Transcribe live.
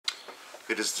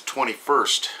It is the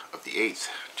 21st of the 8th,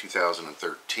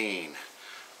 2013.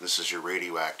 This is your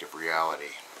radioactive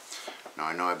reality. Now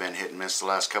I know I've been hit and miss the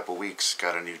last couple weeks.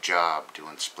 Got a new job,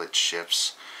 doing split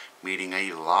shifts, meeting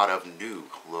a lot of new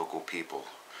local people.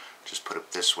 Just put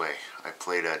it this way, I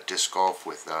played disc golf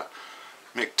with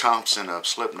Mick Thompson of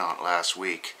Slipknot last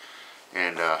week,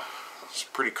 and some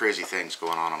pretty crazy things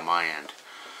going on my end.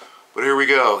 But here we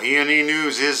go. E&E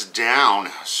News is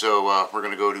down, so we're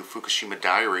going to go to Fukushima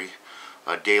Diary.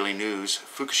 Daily News.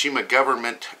 Fukushima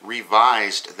government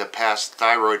revised the past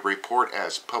thyroid report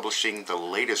as publishing the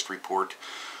latest report.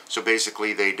 So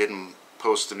basically they didn't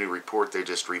post the new report, they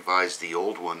just revised the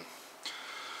old one.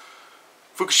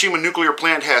 Fukushima nuclear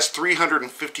plant has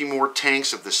 350 more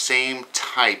tanks of the same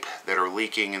type that are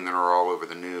leaking and that are all over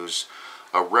the news.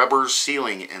 A rubber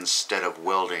sealing instead of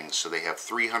welding. So they have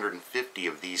 350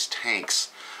 of these tanks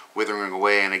withering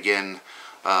away, and again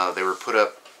they were put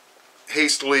up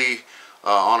hastily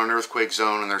on an earthquake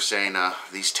zone, and they're saying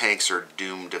these tanks are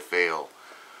doomed to fail.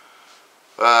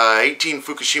 18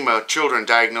 Fukushima children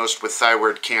diagnosed with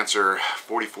thyroid cancer,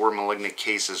 44 malignant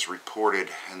cases reported,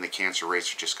 and the cancer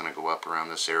rates are just going to go up around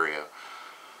this area.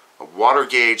 A water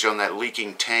gauge on that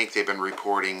leaking tank they've been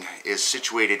reporting is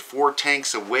situated 4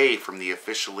 tanks away from the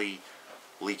officially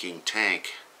leaking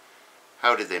tank.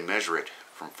 How did they measure it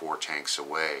from 4 tanks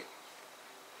away?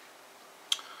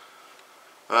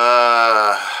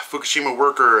 Fukushima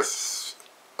worker,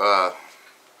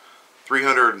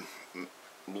 300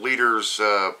 liters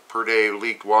per day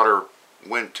leaked water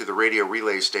went to the radio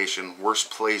relay station.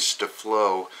 Worst place to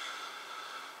flow.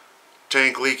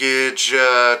 Tank leakage,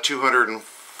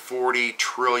 240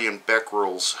 trillion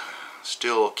becquerels.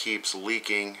 Still keeps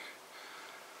leaking.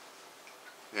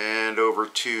 And over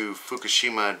to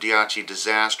Fukushima Daiichi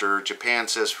disaster. Japan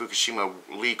says Fukushima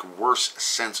leak worse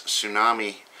since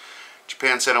tsunami.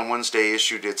 Japan said on Wednesday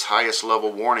issued its highest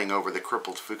level warning over the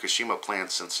crippled Fukushima plant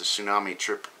since the tsunami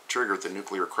triggered the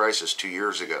nuclear crisis 2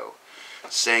 years ago,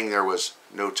 saying there was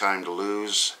no time to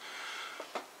lose.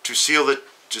 To seal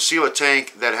a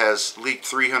tank that has leaked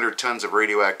 300 tons of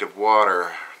radioactive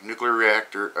water, nuclear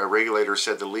reactor regulators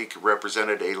said the leak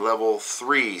represented a level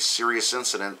 3 serious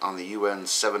incident on the UN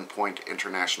 7-point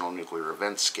international nuclear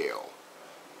event scale.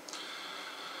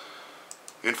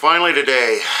 And finally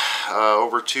today,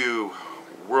 over to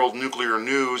World Nuclear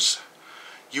News.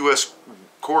 U.S.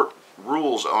 court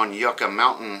rules on Yucca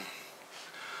Mountain.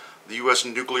 The U.S.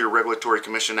 Nuclear Regulatory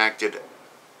Commission acted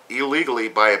illegally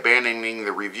by abandoning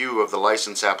the review of the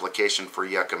license application for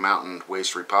Yucca Mountain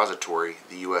Waste Repository,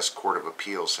 the U.S. Court of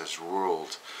Appeals has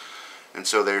ruled. And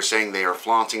so they're saying they are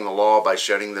flaunting the law by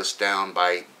shutting this down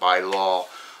by law.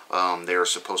 They are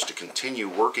supposed to continue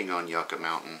working on Yucca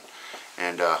Mountain.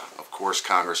 And of course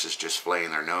Congress is just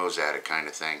flaying their nose at it, kind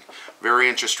of thing. Very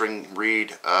interesting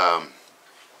read.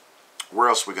 Where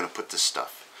else are we going to put this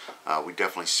stuff? We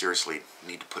definitely seriously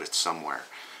need to put it somewhere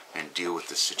and deal with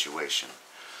this situation.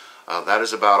 That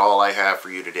is about all I have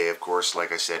for you today. Of course,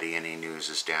 like I said, E&E News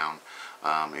is down.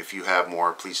 If you have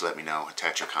more, please let me know.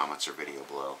 Attach your comments or video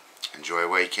below. Enjoy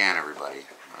while you can, everybody.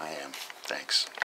 I am. Thanks.